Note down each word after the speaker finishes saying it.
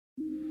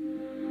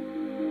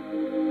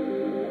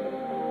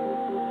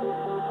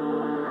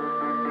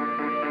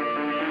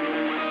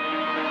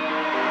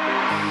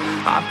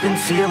I've been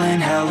feeling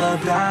hella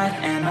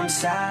bad and I'm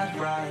sad,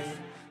 right?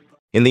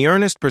 In the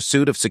earnest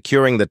pursuit of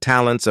securing the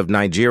talents of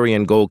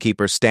Nigerian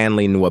goalkeeper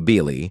Stanley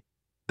Nwabili,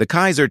 the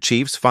Kaizer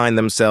Chiefs find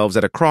themselves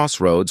at a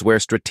crossroads where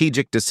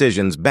strategic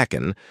decisions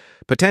beckon,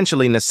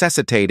 potentially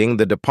necessitating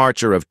the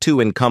departure of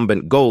two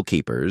incumbent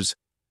goalkeepers,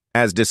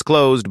 as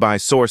disclosed by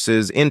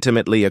sources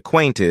intimately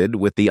acquainted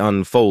with the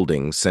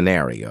unfolding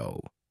scenario.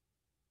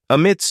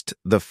 Amidst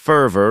the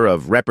fervor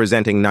of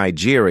representing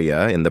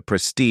Nigeria in the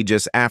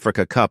prestigious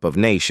Africa Cup of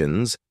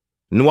Nations,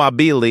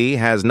 Nwabili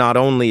has not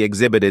only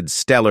exhibited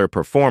stellar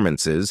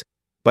performances,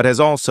 but has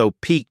also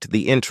piqued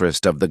the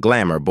interest of the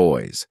glamour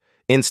boys,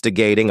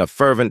 instigating a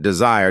fervent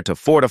desire to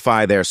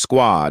fortify their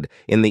squad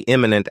in the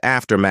imminent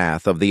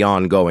aftermath of the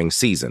ongoing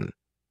season.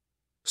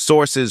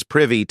 Sources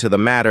privy to the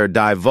matter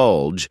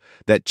divulge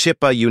that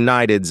Chippa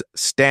United's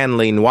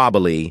Stanley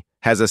Nwabili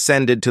has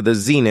ascended to the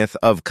zenith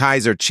of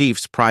Kaizer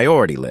Chiefs'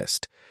 priority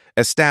list,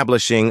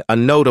 establishing a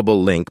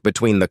notable link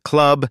between the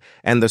club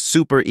and the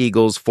Super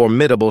Eagles'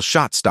 formidable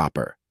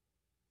shot-stopper.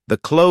 The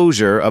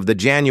closure of the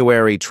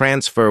January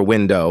transfer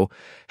window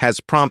has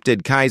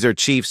prompted Kaizer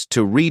Chiefs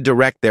to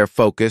redirect their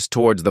focus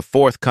towards the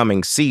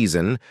forthcoming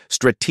season,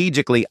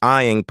 strategically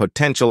eyeing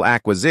potential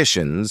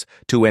acquisitions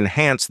to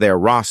enhance their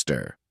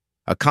roster.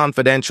 A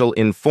confidential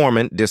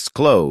informant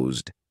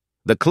disclosed,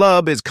 the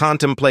club is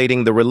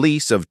contemplating the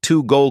release of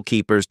two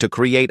goalkeepers to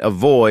create a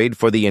void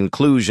for the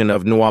inclusion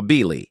of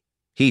Nwabili.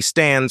 He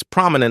stands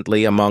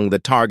prominently among the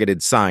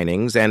targeted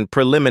signings, and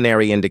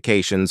preliminary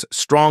indications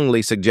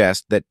strongly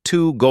suggest that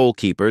two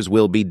goalkeepers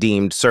will be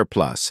deemed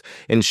surplus,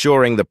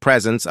 ensuring the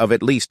presence of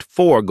at least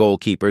 4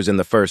 goalkeepers in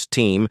the first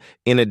team,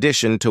 in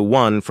addition to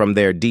one from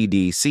their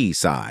DDC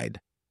side.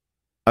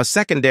 A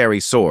secondary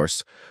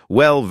source,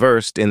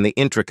 well-versed in the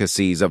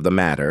intricacies of the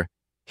matter,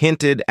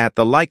 hinted at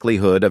the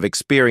likelihood of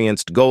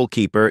experienced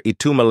goalkeeper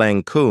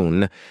Itumeleng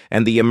Khune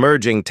and the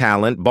emerging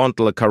talent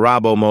Bontle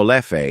Karabo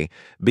Molefe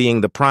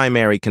being the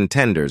primary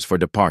contenders for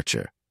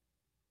departure.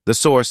 The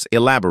source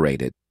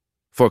elaborated,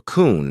 for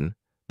Khune,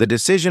 the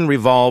decision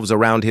revolves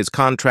around his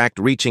contract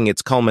reaching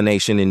its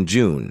culmination in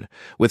June,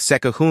 with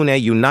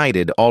Sekhukhune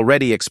United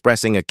already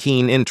expressing a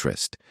keen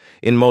interest.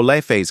 In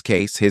Molefe's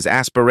case, his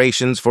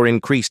aspirations for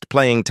increased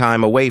playing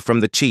time away from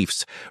the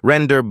Chiefs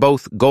render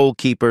both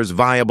goalkeepers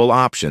viable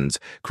options,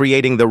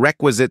 creating the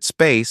requisite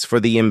space for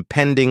the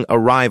impending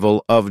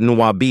arrival of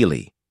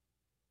Nwabili.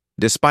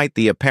 Despite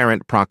the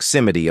apparent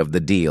proximity of the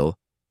deal,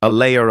 a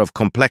layer of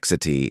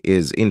complexity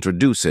is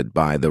introduced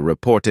by the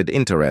reported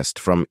interest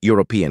from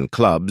European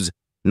clubs,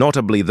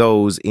 notably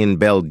those in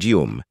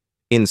Belgium,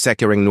 in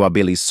securing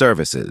Nwabili's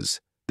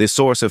services. The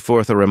source of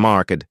further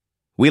remarked,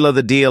 "While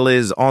the deal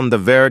is on the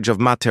verge of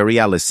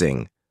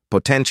materializing,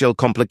 potential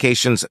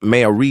complications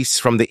may arise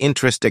from the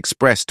interest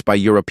expressed by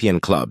European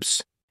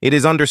clubs. It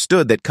is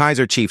understood that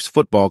Kaizer Chiefs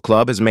Football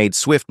Club has made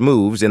swift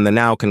moves in the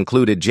now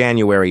concluded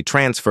January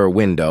transfer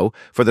window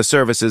for the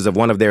services of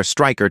one of their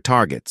striker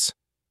targets.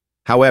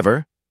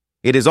 However,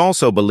 it is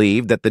also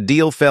believed that the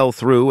deal fell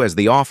through as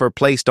the offer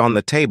placed on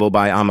the table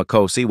by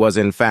Amakosi was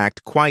in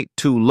fact quite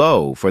too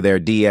low for their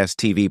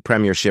DStv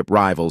Premiership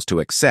rivals to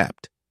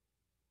accept.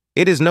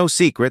 It is no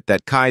secret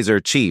that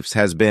Kaizer Chiefs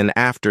has been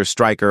after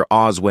striker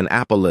Oswin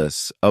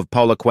Apollos of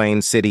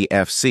Polokwane City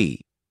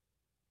FC.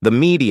 The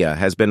media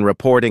has been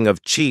reporting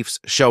of Chiefs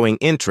showing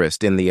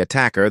interest in the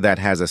attacker that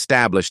has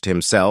established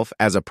himself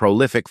as a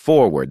prolific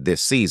forward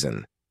this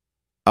season.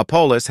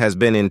 Apollos has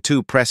been in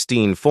too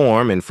pristine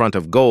form in front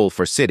of goal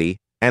for City,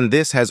 and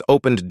this has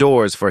opened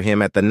doors for him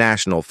at the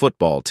national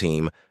football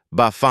team,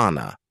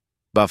 Bafana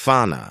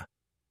Bafana,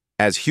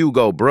 as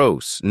Hugo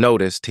Broos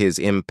noticed his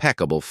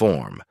impeccable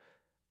form.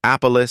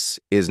 Apollos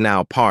is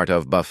now part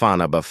of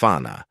Bafana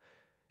Bafana,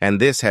 and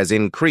this has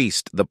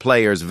increased the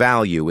player's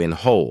value in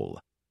whole.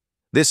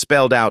 This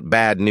spelled out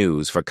bad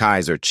news for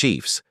Kaizer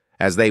Chiefs,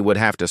 as they would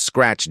have to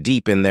scratch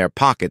deep in their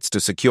pockets to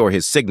secure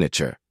his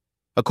signature.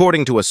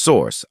 According to a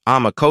source,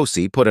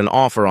 Amakosi put an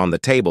offer on the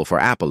table for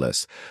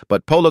Apollos,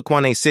 but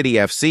Polokwane City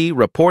FC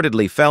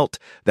reportedly felt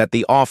that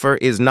the offer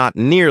is not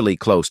nearly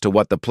close to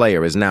what the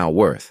player is now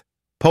worth.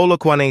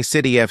 Polokwane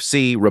City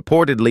FC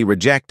reportedly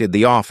rejected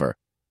the offer,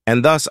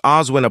 and thus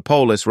Oswin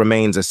Apollos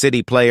remains a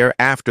City player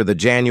after the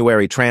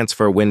January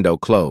transfer window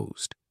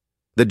closed.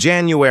 The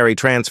January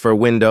transfer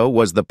window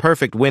was the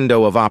perfect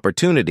window of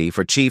opportunity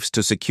for Chiefs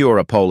to secure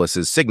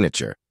Apollos'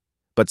 signature,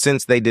 but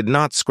since they did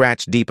not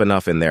scratch deep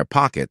enough in their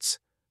pockets,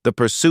 the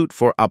pursuit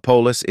for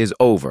Apollos is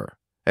over,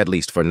 at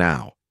least for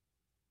now.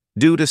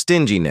 Due to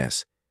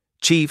stinginess,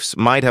 Chiefs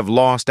might have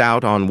lost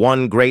out on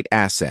one great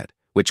asset,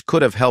 which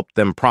could have helped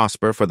them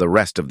prosper for the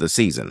rest of the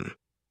season.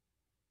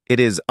 It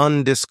is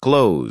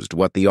undisclosed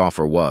what the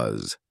offer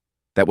was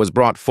that was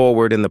brought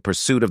forward in the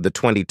pursuit of the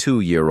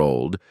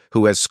 22-year-old,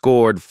 who has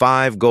scored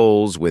 5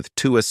 goals with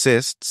 2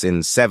 assists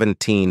in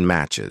 17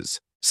 matches.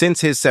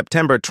 Since his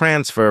September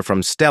transfer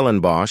from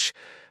Stellenbosch,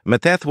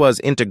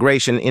 Matethwa's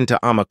integration into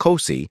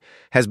Amakosi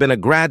has been a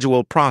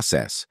gradual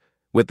process,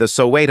 with the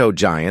Soweto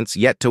Giants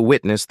yet to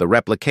witness the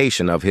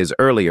replication of his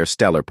earlier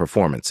stellar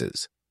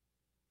performances.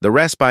 The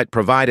respite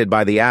provided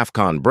by the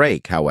AFCON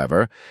break,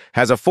 however,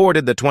 has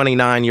afforded the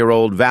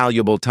 29-year-old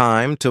valuable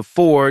time to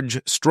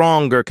forge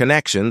stronger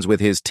connections with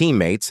his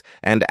teammates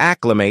and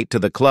acclimate to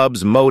the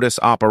club's modus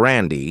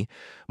operandi,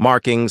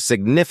 marking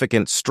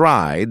significant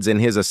strides in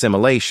his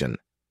assimilation.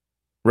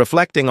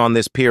 Reflecting on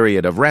this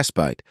period of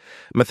respite,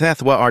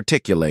 Mthethwa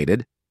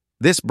articulated,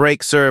 "This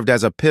break served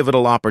as a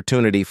pivotal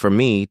opportunity for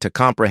me to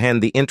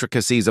comprehend the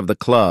intricacies of the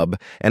club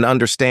and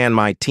understand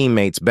my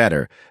teammates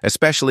better,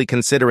 especially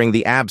considering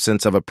the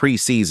absence of a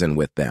pre-season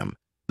with them.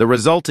 The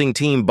resulting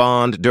team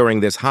bond during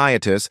this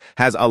hiatus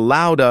has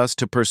allowed us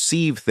to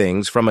perceive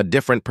things from a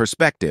different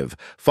perspective,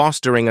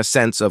 fostering a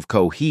sense of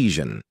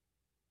cohesion."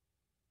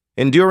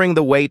 Enduring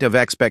the weight of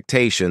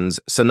expectations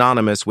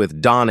synonymous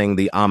with donning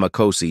the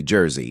Amakosi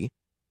jersey,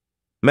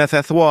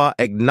 Mthethwa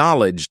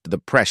acknowledged the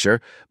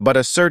pressure but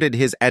asserted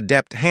his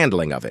adept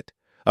handling of it,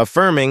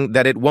 affirming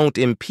that it won't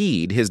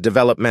impede his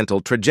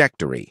developmental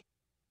trajectory.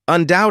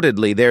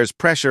 Undoubtedly, there's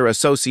pressure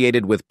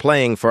associated with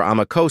playing for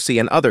Amakosi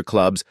and other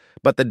clubs,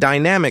 but the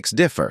dynamics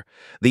differ.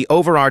 The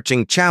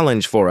overarching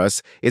challenge for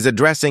us is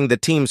addressing the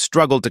team's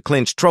struggle to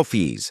clinch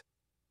trophies.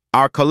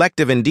 Our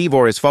collective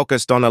endeavor is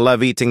focused on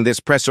alleviating this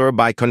pressure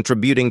by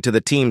contributing to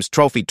the team's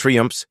trophy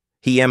triumphs,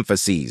 he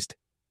emphasized.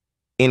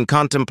 In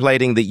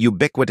contemplating the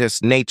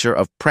ubiquitous nature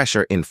of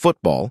pressure in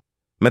football,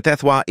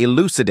 Mthethwa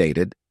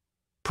elucidated,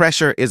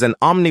 "Pressure is an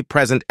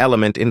omnipresent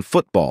element in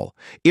football,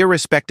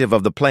 irrespective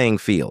of the playing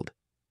field.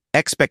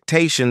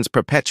 Expectations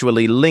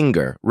perpetually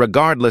linger,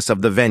 regardless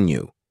of the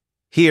venue.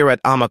 Here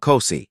at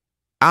Amakosi,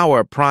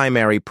 our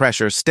primary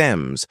pressure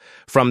stems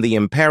from the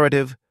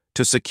imperative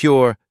to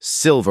secure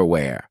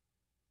silverware."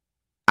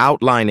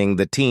 Outlining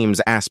the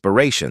team's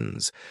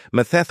aspirations,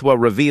 Mthethwa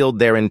revealed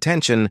their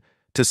intention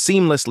to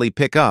seamlessly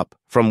pick up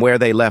from where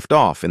they left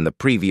off in the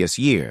previous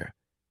year.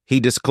 He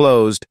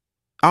disclosed,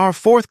 "Our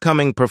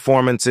forthcoming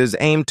performances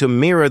aim to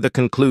mirror the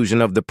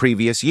conclusion of the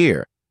previous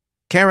year,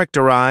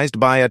 characterized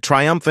by a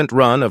triumphant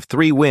run of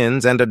 3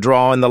 wins and a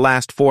draw in the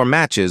last 4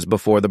 matches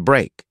before the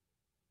break.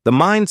 The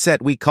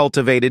mindset we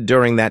cultivated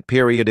during that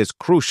period is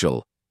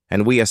crucial,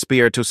 and we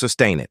aspire to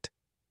sustain it."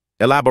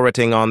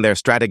 Elaborating on their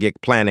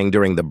strategic planning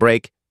during the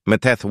break,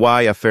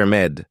 Mthethwa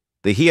affirmed,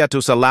 "The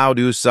hiatus allowed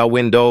us a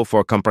window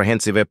for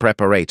comprehensive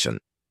preparation.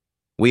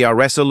 We are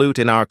resolute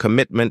in our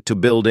commitment to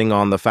building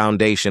on the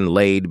foundation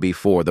laid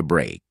before the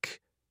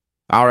break.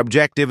 Our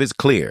objective is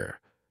clear: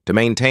 to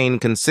maintain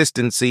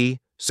consistency,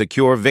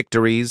 secure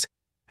victories,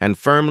 and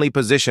firmly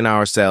position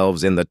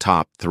ourselves in the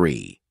top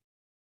 3.